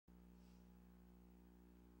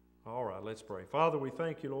All right, let's pray. Father, we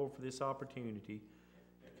thank you, Lord, for this opportunity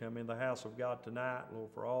to come in the house of God tonight.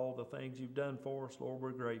 Lord, for all the things you've done for us, Lord,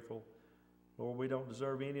 we're grateful. Lord, we don't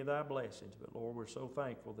deserve any of thy blessings, but Lord, we're so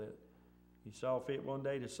thankful that you saw fit one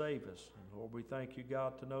day to save us. And Lord, we thank you,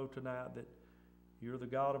 God, to know tonight that you're the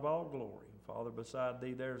God of all glory. And Father, beside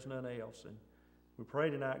thee, there's none else. And we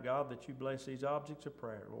pray tonight, God, that you bless these objects of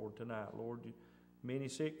prayer, Lord, tonight. Lord, many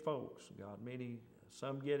sick folks, God,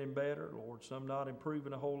 some getting better, Lord, some not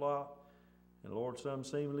improving a whole lot, and Lord, some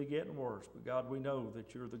seemingly getting worse. But God, we know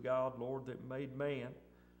that you're the God, Lord, that made man.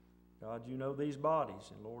 God, you know these bodies,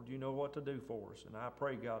 and Lord, you know what to do for us. And I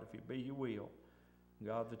pray, God, if it be your will,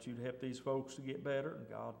 God, that you'd help these folks to get better. And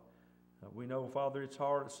God, we know, Father, it's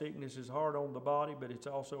hard. Sickness is hard on the body, but it's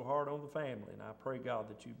also hard on the family. And I pray, God,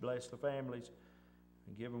 that you bless the families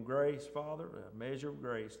and give them grace, Father, a measure of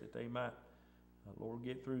grace that they might, Lord,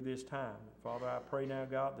 get through this time. Father, I pray now,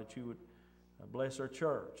 God, that you would bless our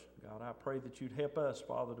church. God, I pray that you'd help us,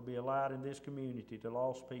 Father, to be a light in this community to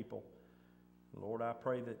lost people. Lord, I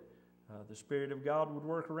pray that the Spirit of God would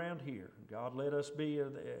work around here. God, let us be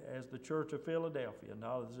as the church of Philadelphia,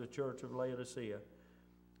 not as the church of Laodicea.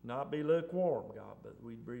 Not be lukewarm, God, but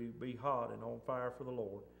we'd be hot and on fire for the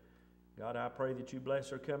Lord. God, I pray that you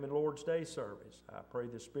bless our coming Lord's Day service. I pray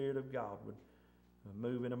the Spirit of God would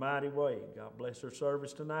move in a mighty way. God, bless our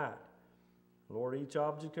service tonight. Lord, each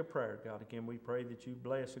object of prayer, God, again, we pray that you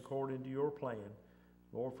bless according to your plan.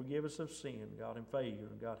 Lord, forgive us of sin, God, and failure.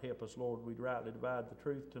 And God, help us, Lord, we'd rightly divide the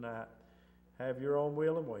truth tonight. Have your own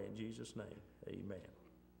will and way in Jesus' name. Amen.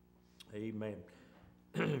 Amen.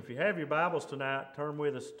 If you have your Bibles tonight, turn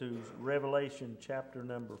with us to Revelation chapter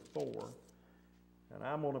number 4. And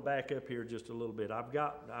I'm going to back up here just a little bit. I've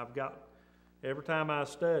got every time I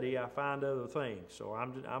study, I find other things. So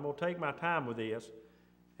I'm going to take my time with this.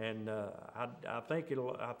 And I think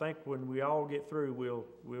when we all get through,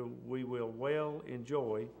 we will well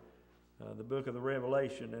enjoy the book of the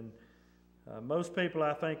Revelation. And most people,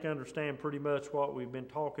 I think, understand pretty much what we've been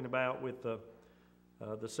talking about with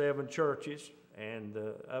the 7 churches. And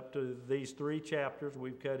up to these 3 chapters,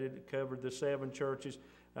 we've covered the 7 churches.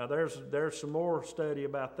 Now, there's some more study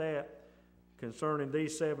about that concerning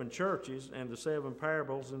these 7 churches and the 7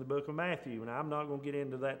 parables in the book of Matthew. And I'm not going to get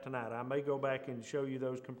into that tonight. I may go back and show you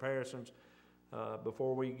those comparisons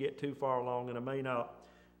before we get too far along, and I may not.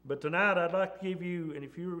 But tonight I'd like to give you, and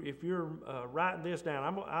if you're writing this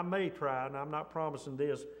down, I may try, and I'm not promising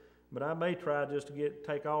this, but I may try just to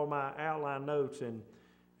take all my outline notes and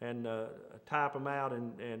type them out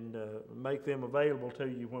and make them available to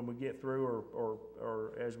you when we get through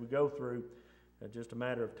or as we go through. Just a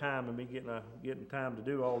matter of time and me getting time to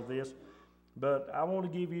do all of this. But I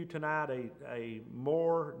want to give you tonight a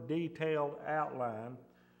more detailed outline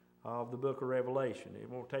of the book of Revelation. It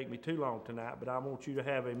won't take me too long tonight, but I want you to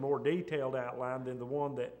have a more detailed outline than the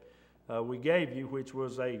one that we gave you, which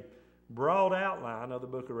was a broad outline of the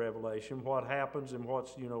book of Revelation, what happens and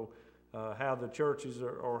what's, how the churches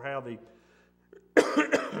or how the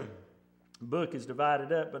book is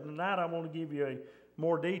divided up. But tonight I want to give you a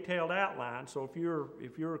more detailed outline. So if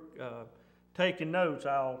you're taking notes,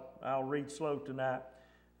 I'll read slow tonight.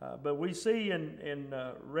 But we see in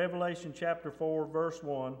Revelation chapter 4, verse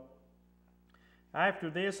 1, "After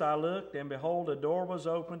this I looked, and behold, a door was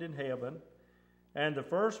opened in heaven, and the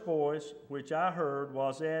first voice which I heard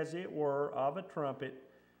was as it were of a trumpet,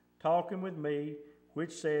 talking with me,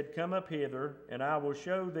 which said, Come up hither, and I will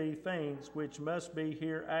show thee things which must be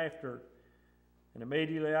hereafter. And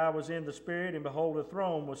immediately I was in the Spirit, and behold, a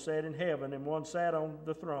throne was set in heaven, and one sat on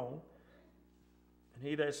the throne. And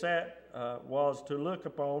he that sat was to look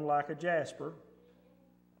upon like a jasper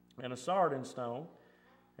and a sardine stone.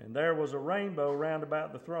 And there was a rainbow round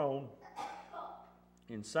about the throne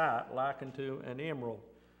in sight, like unto an emerald."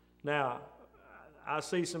 Now, I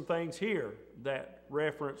see some things here that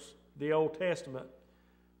reference the Old Testament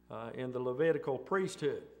in the Levitical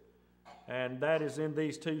priesthood. And that is in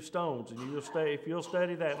these 2 stones. And if you'll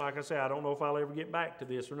study that, like I say, I don't know if I'll ever get back to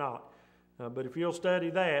this or not. But if you'll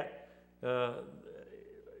study that,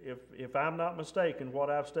 if I'm not mistaken, what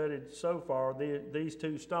I've studied so far, these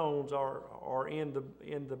 2 stones are in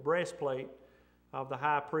the breastplate of the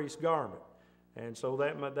high priest's garment. And so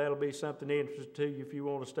that'll be something interesting to you if you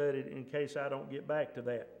want to study it in case I don't get back to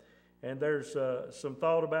that. And there's some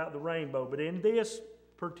thought about the rainbow. But in this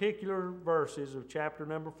particular verses of chapter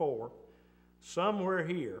number 4, somewhere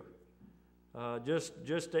here, just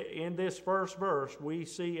in this first verse, we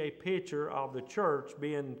see a picture of the church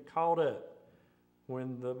being caught up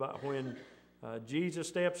when Jesus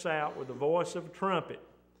steps out with the voice of a trumpet.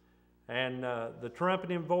 And the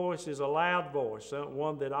trumpeting voice is a loud voice,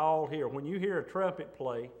 one that all hear. When you hear a trumpet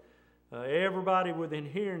play, Everybody within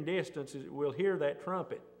hearing distance will hear that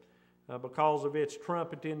trumpet because of its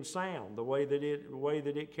trumpeting sound, the way that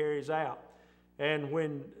it carries out. And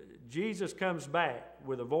when Jesus comes back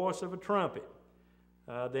with the voice of a trumpet,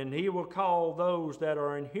 then he will call those that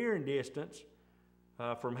are in hearing distance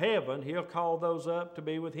from heaven. He'll call those up to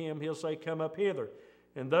be with him. He'll say, "Come up hither."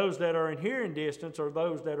 And those that are in hearing distance are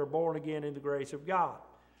those that are born again in the grace of God.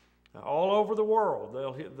 All over the world,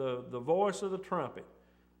 they'll hear the voice of the trumpet.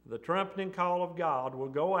 The trumpeting call of God will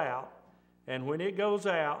go out, and when it goes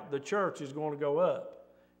out, the church is going to go up.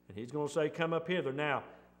 And he's going to say, "Come up hither." Now,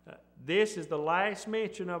 this is the last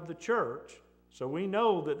mention of the church, so we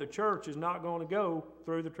know that the church is not going to go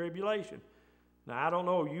through the tribulation. Now, I don't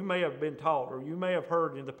know, you may have been taught, or you may have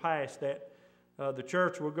heard in the past that the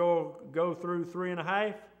church will go through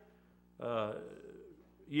 3.5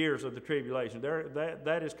 years of the tribulation.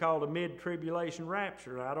 That is called a mid-tribulation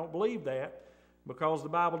rapture. And I don't believe that because the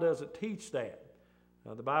Bible doesn't teach that.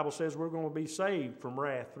 The Bible says we're going to be saved from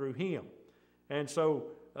wrath through him. And so,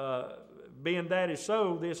 being that is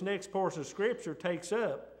so, this next portion of Scripture takes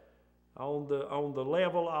up on the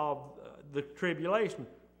level of the tribulation.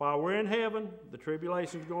 While we're in heaven, the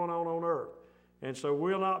tribulation is going on earth. And so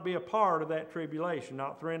we'll not be a part of that tribulation,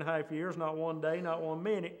 not 3.5 years, not one day, not 1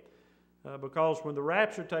 minute, because when the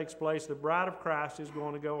rapture takes place, the bride of Christ is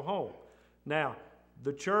going to go home. Now,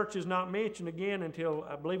 the church is not mentioned again until,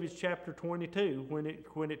 I believe it's chapter 22,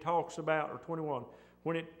 when it talks about, or 21,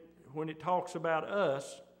 when it talks about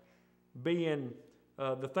us being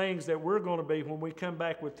the things that we're going to be when we come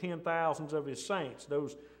back with 10,000s of his saints.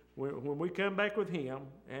 When we come back with him,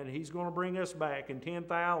 and he's going to bring us back in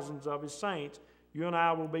 10,000s of his saints, you and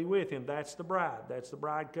I will be with him. That's the bride. That's the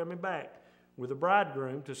bride coming back with the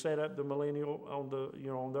bridegroom to set up the millennial on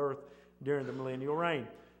the earth during the millennial reign.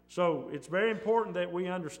 So it's very important that we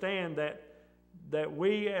understand that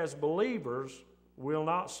we as believers will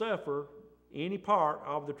not suffer any part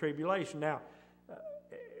of the tribulation. Now,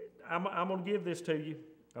 I'm going to give this to you.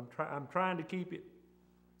 I'm trying to keep it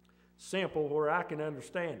simple where I can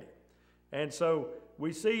understand it. And so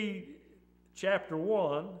we see chapter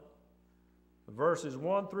 1, verses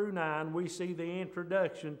 1 through 9, we see the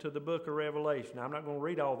introduction to the book of Revelation. Now, I'm not going to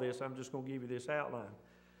read all this. I'm just going to give you this outline.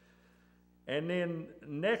 And then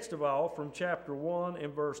next of all, from chapter 1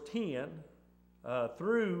 and verse 10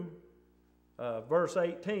 through verse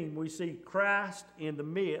 18, we see Christ in the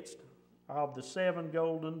midst of the 7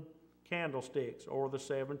 golden candlesticks, or the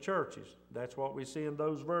 7 churches. That's what we see in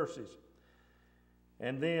those verses.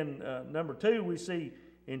 And then number 2, we see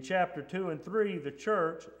in chapter 2 and 3 the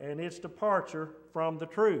church and its departure from the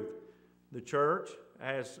truth. The church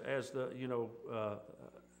as the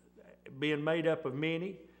being made up of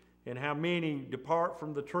many, and how many depart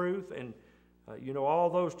from the truth, and all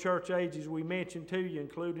those church ages we mentioned to you,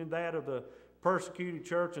 including that of the persecuted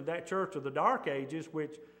church and that church of the dark ages,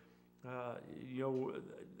 which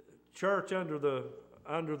church under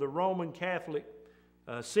the Roman Catholic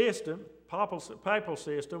system, papal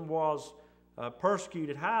system, was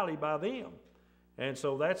persecuted highly by them. And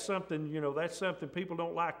so that's something people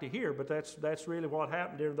don't like to hear, but that's really what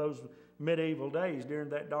happened during those medieval days, during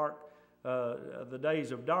that the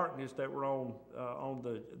days of darkness that were on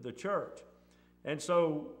the church. And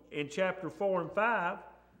so in chapter 4 and 5,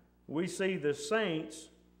 we see the saints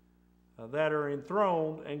that are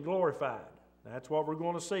enthroned and glorified. That's what we're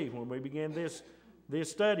going to see when we begin this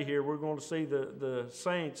study here. We're going to see the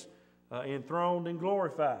saints enthroned and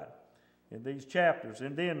glorified in these chapters.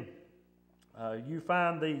 And then you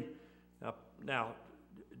find now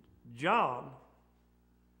John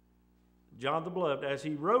the Beloved, as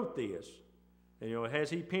he wrote this, as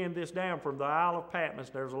he penned this down from the Isle of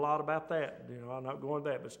Patmos, there's a lot about that. I'm not going to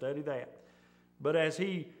that, but study that. But as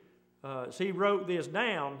he wrote this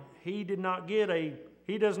down, he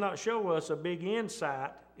does not show us a big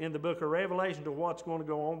insight in the book of Revelation to what's going to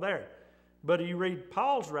go on there. But you read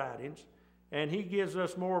Paul's writings, and he gives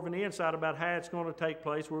us more of an insight about how it's going to take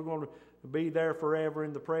place. We're going to be there forever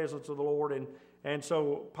in the presence of the Lord. And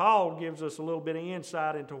so Paul gives us a little bit of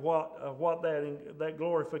insight into what that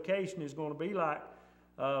glorification is going to be like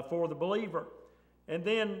for the believer. And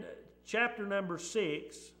then chapter number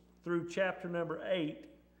 6 through chapter number 8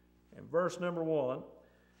 and verse number 1,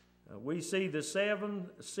 we see the 7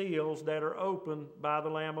 seals that are opened by the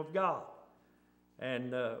Lamb of God.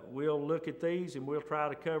 And we'll look at these and we'll try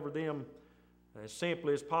to cover them as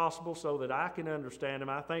simply as possible so that I can understand them.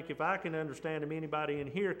 I think if I can understand them, anybody in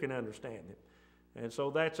here can understand them. And so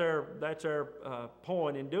that's our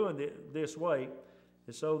point in doing this way,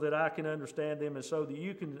 is so that I can understand them and so that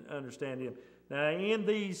you can understand them. Now,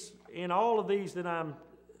 in all of these that I'm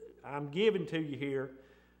giving to you here,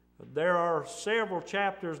 There are several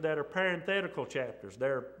chapters that are parenthetical chapters.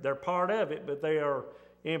 They're part of it, but they are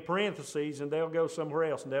in parentheses, and they'll go somewhere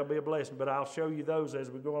else, and they'll be a blessing. But I'll show you those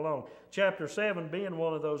as we go along. Chapter 7 being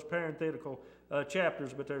one of those parenthetical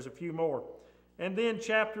chapters, but there's a few more. And then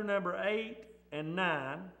chapter number 8 and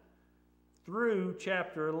 9 through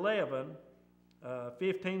chapter 11,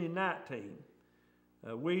 15 and 19,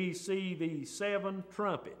 we see the 7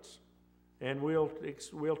 trumpets. And we'll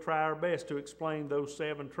try our best to explain those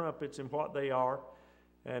 7 trumpets and what they are,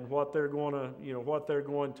 and what they're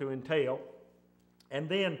going to entail. And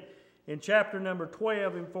then in chapter number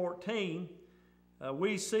 12 and 14,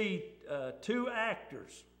 we see 2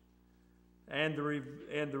 actors and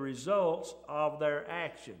the results of their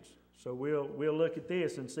actions. So we'll look at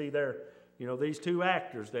this and see these 2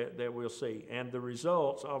 actors that we'll see, and the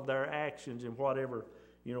results of their actions and whatever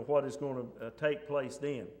what is going to take place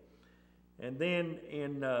then. And then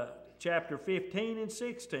in chapter 15 and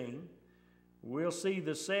 16, we'll see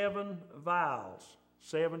the 7 vials,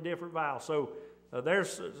 7 different vials. So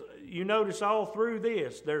you notice all through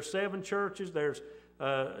this, there's 7 churches, there's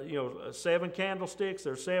 7 candlesticks,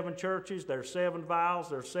 there's 7 churches, there's 7 vials,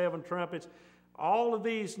 there's 7 trumpets. All of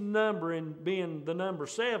these numbering being the number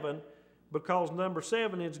 7, because number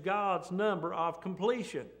 7 is God's number of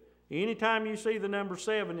completion. Anytime you see the number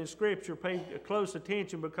 7 in Scripture, pay close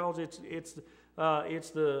attention, because it's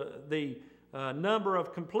the number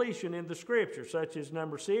of completion in the Scripture, such as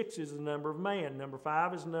number 6 is the number of man, number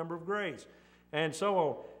 5 is the number of grace, and so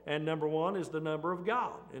on. And number 1 is the number of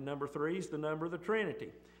God, and number 3 is the number of the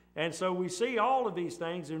Trinity. And so we see all of these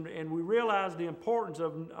things, and we realize the importance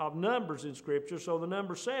of numbers in Scripture. So the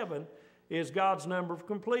number 7 is God's number of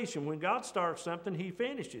completion. When God starts something, He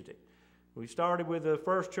finishes it. We started with the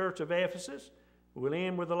first church of Ephesus. We'll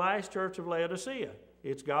end with the last church of Laodicea.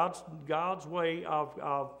 It's God's way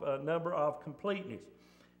of number of completeness.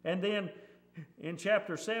 And then in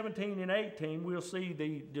chapter 17 and 18, we'll see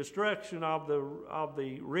the destruction of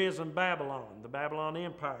the risen Babylon, the Babylon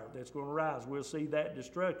Empire that's going to rise. We'll see that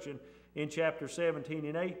destruction in chapter 17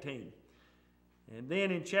 and 18. And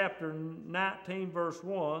then in chapter 19, verse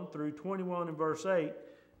 1 through 21 and verse 8,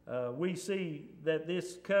 we see that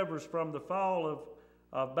this covers from the fall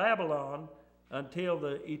of Babylon until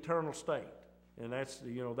the eternal state, and that's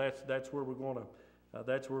where we're going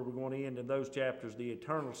to end in those chapters, the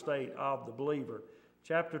eternal state of the believer.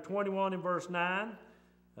 Chapter 21 and verse 9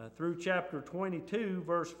 through chapter 22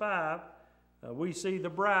 verse 5, we see the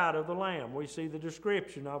bride of the Lamb. We see the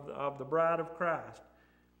description of the bride of Christ.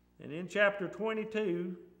 And in chapter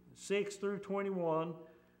 22, 6 through 21,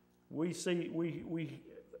 we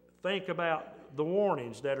think about the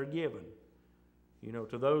warnings that are given,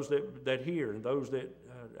 to those that hear and those that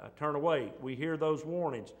turn away. We hear those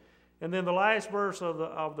warnings. And then the last verse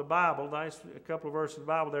of the Bible, last couple of verses of the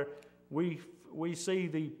Bible there, we see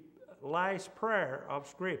the last prayer of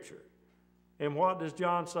Scripture. And what does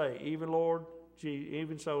John say?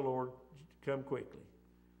 Even so, Lord, come quickly.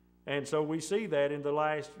 And so we see that in the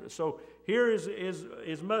last. So here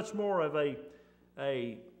is much more of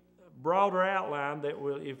a broader outline that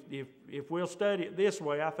will, if we'll study it this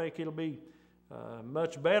way, I think it'll be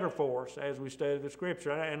much better for us as we study the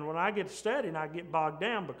Scripture. And when I get to studying, I get bogged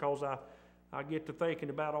down, because I get to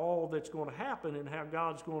thinking about all that's going to happen and how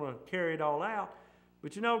God's going to carry it all out.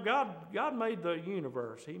 But God made the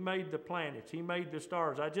universe. He made the planets. He made the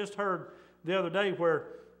stars. I just heard the other day where,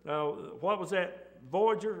 what was that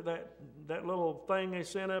Voyager, that little thing they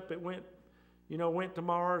sent up, it went to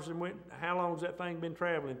Mars, and how long has that thing been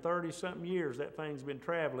traveling? 30-something years that thing's been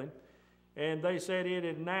traveling. And they said it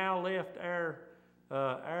had now left our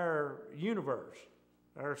universe,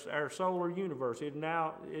 our solar universe. It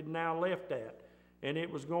now left that, and it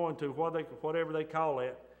was going to whatever they call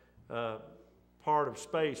it, part of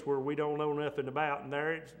space where we don't know nothing about, and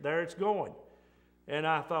there it's going. And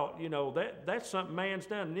I thought, that's something man's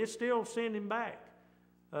done, and it's still sending back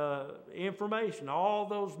information. All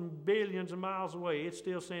those billions of miles away, it's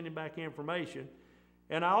still sending back information.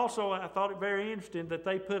 And I thought it very interesting that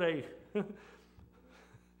they put an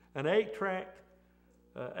 8-track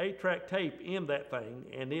tape in that thing,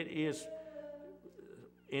 and it is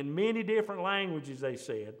in many different languages, they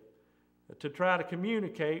said, to try to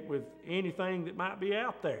communicate with anything that might be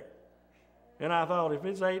out there. And I thought, if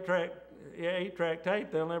it's 8-track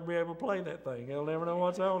tape, they'll never be able to play that thing. They'll never know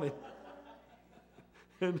what's on it.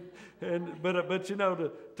 But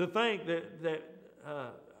to think that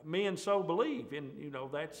men so believe, and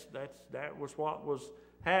that was what was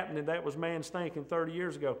happening. That was man's thinking 30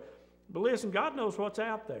 years ago. But listen, God knows what's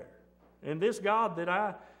out there, and this God that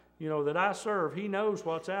I serve, He knows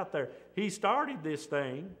what's out there. He started this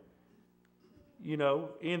thing,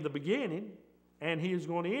 in the beginning, and he is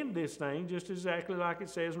going to end this thing just exactly like it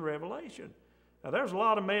says in Revelation. Now, there's a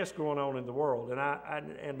lot of mess going on in the world,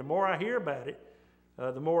 and the more I hear about it,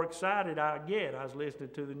 the more excited I get. I was listening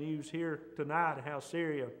to the news here tonight how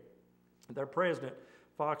Syria, their president,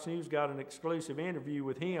 Fox News, got an exclusive interview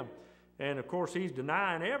with him, and of course he's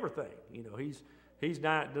denying everything. He's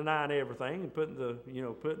denying everything and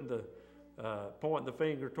pointing the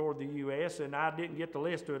finger toward the U.S., and I didn't get to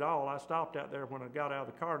listen to it all. I stopped out there when I got out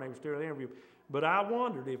of the car and they were still in the interview. But I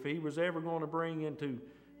wondered if he was ever going to bring into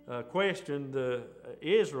question the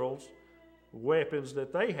Israel's weapons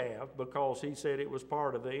that they have, because he said it was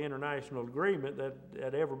part of the international agreement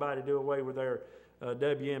that everybody do away with their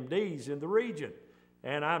WMDs in the region.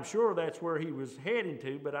 And I'm sure that's where he was heading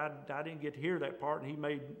to, but I didn't get to hear that part, and he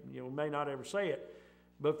may not ever say it.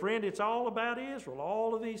 But friend, it's all about Israel.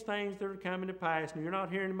 All of these things that are coming to pass, and you're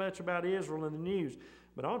not hearing much about Israel in the news.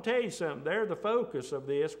 But I'll tell you something, they're the focus of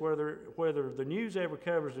this, whether the news ever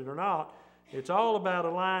covers it or not. It's all about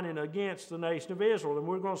aligning against the nation of Israel, and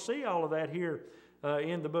we're going to see all of that here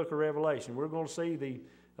in the book of Revelation. We're going to see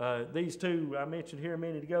these two, I mentioned here a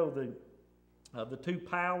minute ago, the two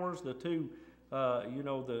powers, the two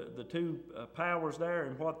powers there,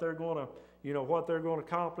 and what they're going to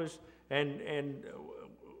accomplish, and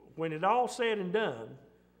when it all said and done,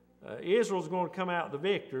 Israel's going to come out the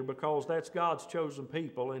victor, because that's God's chosen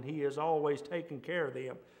people, and He has always taken care of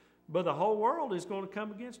them. But the whole world is going to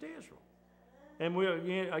come against Israel. And we're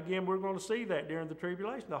going to see that during the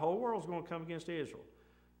tribulation. The whole world's going to come against Israel.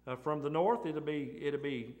 From the north, it'll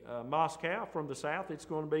be Moscow. From the south, it's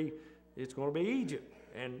going to be Egypt,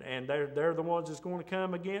 and they're the ones that's going to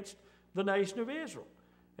come against the nation of Israel.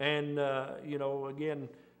 And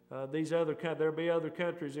these there'll be other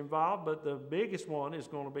countries involved, but the biggest one is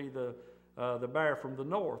going to be the bear from the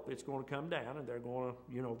north. It's going to come down, and they're going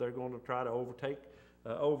to try to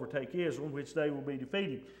overtake Israel, which they will be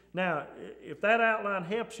defeated. Now, if that outline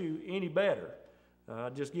helps you any better,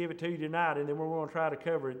 just give it to you tonight, and then we're going to try to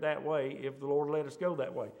cover it that way if the Lord let us go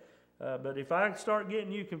that way. But if I start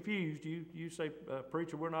getting you confused, you say,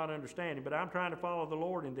 preacher, we're not understanding. But I'm trying to follow the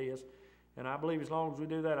Lord in this, and I believe as long as we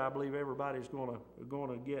do that, I believe everybody's going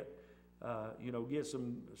to get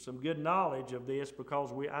some good knowledge of this,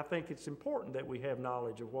 because I think it's important that we have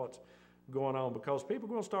knowledge of what's going on, because people are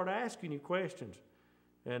going to start asking you questions.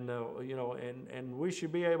 And we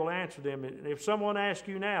should be able to answer them. And if someone asks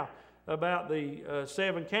you now about the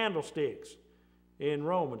 7 candlesticks in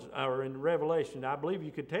Romans or in Revelation, I believe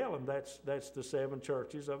you could tell them that's the 7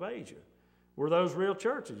 churches of Asia. Were those real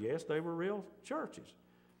churches? Yes, they were real churches.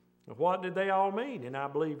 What did they all mean? And I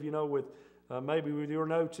believe, with maybe with your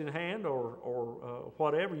notes in hand or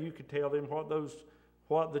whatever, you could tell them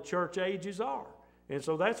what the church ages are. And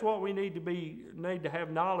so that's what we need to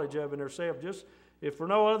have knowledge of in ourselves, just if for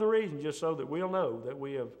no other reason, just so that we'll know that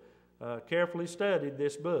we have carefully studied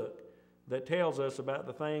this book that tells us about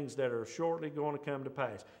the things that are shortly going to come to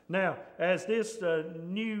pass. Now, as this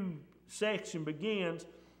new section begins,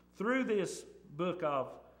 through this book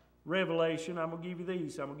of Revelation, I'm going to give you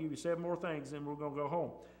these. I'm going to give you 7 more things, then we're going to go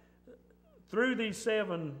home. Through these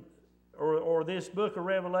 7, or this book of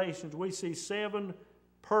Revelations, we see 7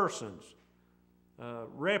 persons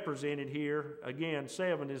represented here. Again,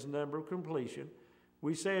 7 is the number of completion.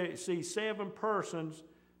 We see 7 persons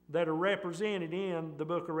that are represented in the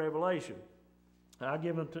book of Revelation. I'll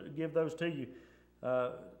give those to you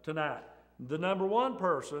tonight. The number 1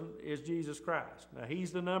 person is Jesus Christ. Now,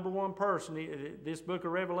 He's the number 1 person. This book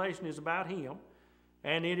of Revelation is about Him,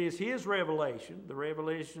 and it is His revelation, the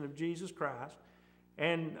revelation of Jesus Christ.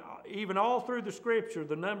 And even all through the Scripture,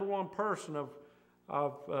 the number 1 person of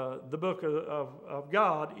the book of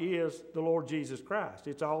God is the Lord Jesus Christ.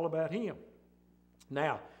 It's all about Him.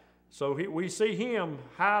 Now, so we see Him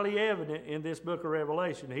highly evident in this book of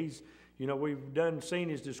Revelation. He's, we've seen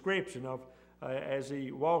His description of as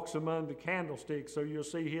He walks among the candlesticks, so you'll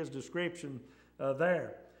see His description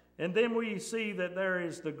there. And then we see that there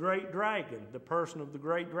is the great dragon, the person of the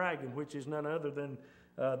great dragon, which is none other than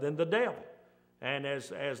the devil. And as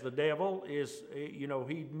the devil is,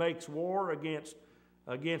 he makes war against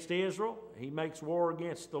Israel. He makes war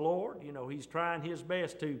against the Lord. He's trying his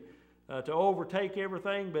best to overtake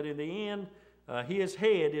everything, but in the end, his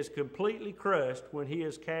head is completely crushed when he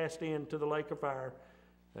is cast into the lake of fire,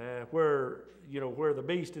 where the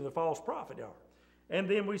beast and the false prophet are. And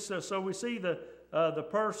then we see the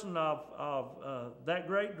person of that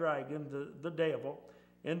great dragon, the devil,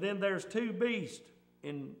 and then there's 2 beasts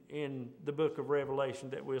in the book of Revelation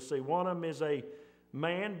that we'll see. One of them is a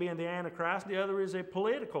man, being the Antichrist. The other is a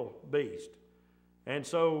political beast. And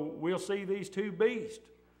so we'll see these 2 beasts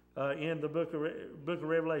in the book of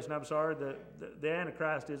Revelation. I'm sorry, the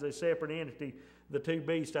Antichrist is a separate entity. The two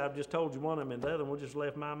beasts, I've just told you one of them, and the other one just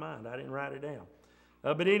left my mind. I didn't write it down.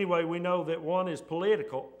 But anyway, we know that one is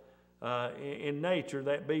political in nature.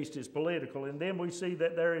 That beast is political. And then we see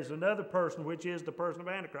that there is another person, which is the person of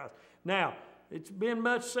Antichrist. Now, it's been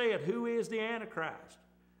much said, who is the Antichrist?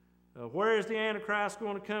 Where is the Antichrist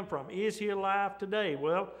going to come from? Is he alive today?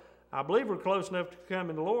 Well, I believe we're close enough to come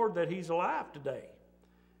in the Lord that he's alive today.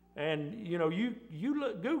 And, you know, you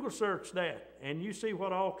look, Google search that, and you see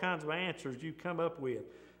what all kinds of answers you come up with.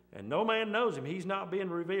 And no man knows him. He's not being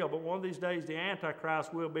revealed. But one of these days, the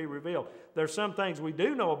Antichrist will be revealed. There's some things we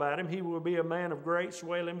do know about him. He will be a man of great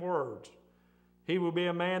swelling words. He will be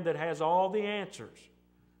a man that has all the answers.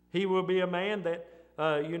 He will be a man that,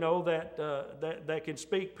 that can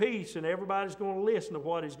speak peace, and everybody's going to listen to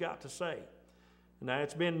what he's got to say. Now,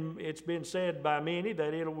 it's been said by many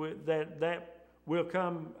that that will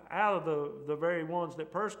come out of the very ones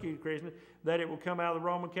that persecute Christians, that it will come out of the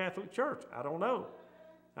Roman Catholic Church. I don't know.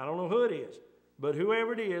 I don't know who it is. But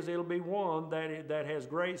whoever it is, it'll be one that has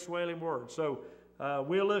great swelling words. So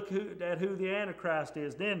we'll look at who the Antichrist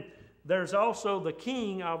is. Then there's also the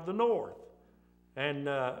king of the north. And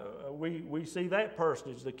we see that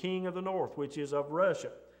personage, the king of the north, which is of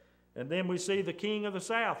Russia. And then we see the king of the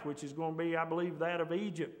south, which is going to be, I believe, that of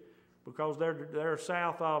Egypt, because they're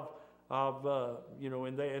south of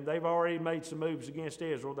and they've already made some moves against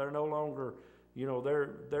Israel. They're no longer,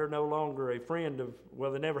 they're no longer a friend of.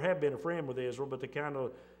 Well, they never have been a friend with Israel, but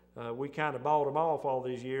we kind of bought them off all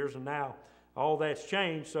these years, and now all that's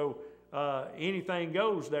changed. So anything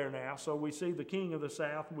goes there now. So we see the king of the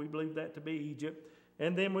south, and we believe that to be Egypt,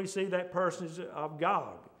 and then we see that person of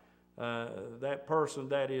Gog. That person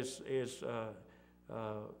that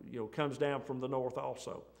comes down from the north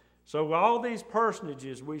also. So all these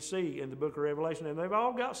personages we see in the book of Revelation, and they've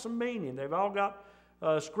all got some meaning. They've all got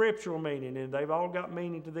scriptural meaning, and they've all got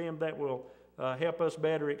meaning to them that will help us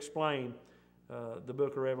better explain the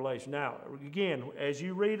book of Revelation. Now, again, as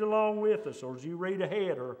you read along with us, or as you read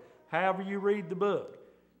ahead, or however you read the book,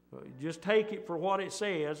 just take it for what it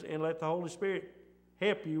says and let the Holy Spirit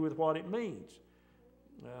help you with what it means.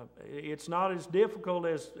 It's not as difficult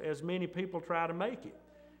as many people try to make it.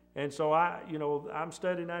 And so I'm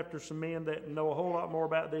studying after some men that know a whole lot more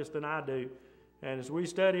about this than I do. And as we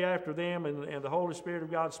study after them and the Holy Spirit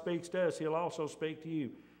of God speaks to us, He'll also speak to you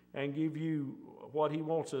and give you what He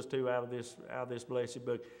wants us to out of this blessed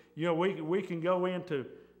book. We can go into,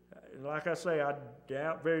 like I say, I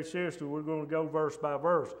doubt very seriously we're going to go verse by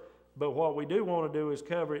verse. But what we do want to do is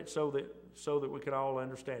cover it so that we can all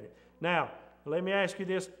understand it. Now, let me ask you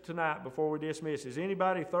this tonight before we dismiss. Is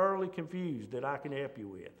anybody thoroughly confused that I can help you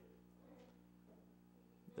with?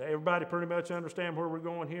 Does everybody pretty much understand where we're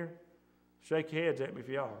going here? Shake your heads at me if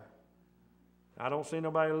you are. I don't see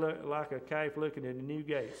nobody look like a calf looking at a new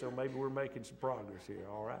gate, so maybe we're making some progress here,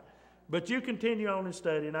 all right? But you continue on and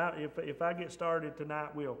study, and if I get started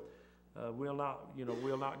tonight, we'll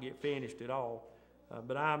not get finished at all.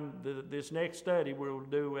 This next study we'll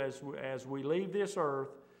do as we leave this earth,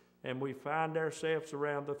 and we find ourselves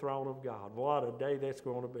around the throne of God. What a day that's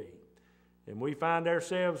going to be. And we find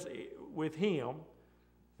ourselves with Him,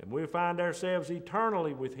 and we find ourselves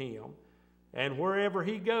eternally with Him. And wherever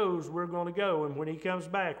He goes, we're going to go. And when He comes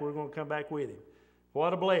back, we're going to come back with Him.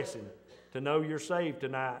 What a blessing to know you're saved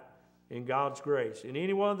tonight in God's grace. And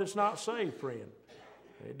anyone that's not saved, friend,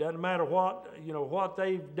 it doesn't matter what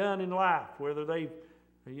they've done in life, whether they've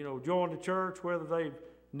joined the church, whether they've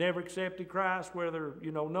never accepted Christ, whether,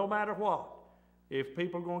 no matter what, if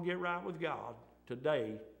people are going to get right with God,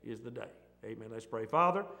 today is the day. Amen. Let's pray.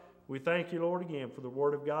 Father, we thank you, Lord, again for the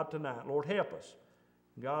Word of God tonight. Lord, help us.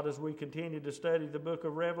 God, as we continue to study the book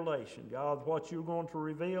of Revelation, God, what you're going to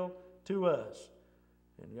reveal to us.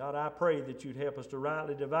 And God, I pray that you'd help us to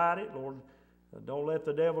rightly divide it. Lord, don't let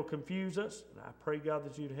the devil confuse us. And I pray, God,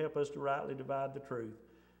 that you'd help us to rightly divide the truth.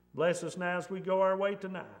 Bless us now as we go our way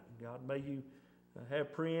tonight. God, may you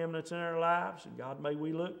have preeminence in our lives. And God, may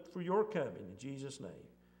we look for your coming. In Jesus' name,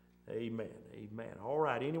 amen. Amen. All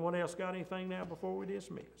right. Anyone else got anything now before we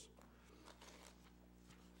dismiss?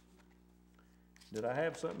 Did I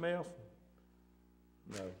have something else?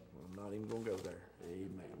 No, I'm not even going to go there.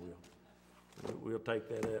 Amen. We'll take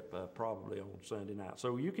that up probably on Sunday night.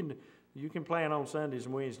 So you can plan on Sundays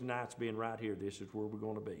and Wednesday nights being right here. This is where we're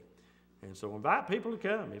going to be. And so invite people to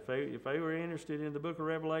come. If they were interested in the book of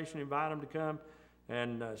Revelation, invite them to come.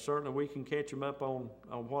 And certainly we can catch them up on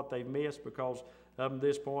what they've missed, because up to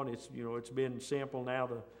this point it's been simple.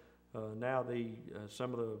 Now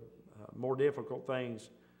some of the more difficult things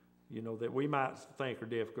you know, that we might think are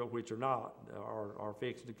difficult, which are not, are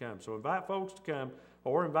fixing to come. So invite folks to come,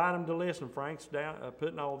 or invite them to listen. Frank's down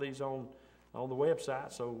putting all these on the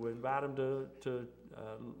website, so we invite them to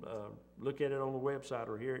look at it on the website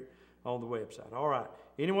or hear it on the website. All right.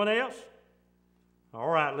 Anyone else? All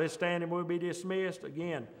right, let's stand and we'll be dismissed.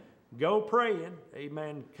 Again, go praying.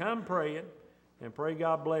 Amen. Come praying. And pray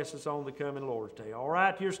God bless us on the coming Lord's Day. All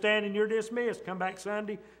right, you're standing, you're dismissed. Come back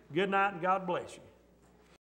Sunday. Good night and God bless you.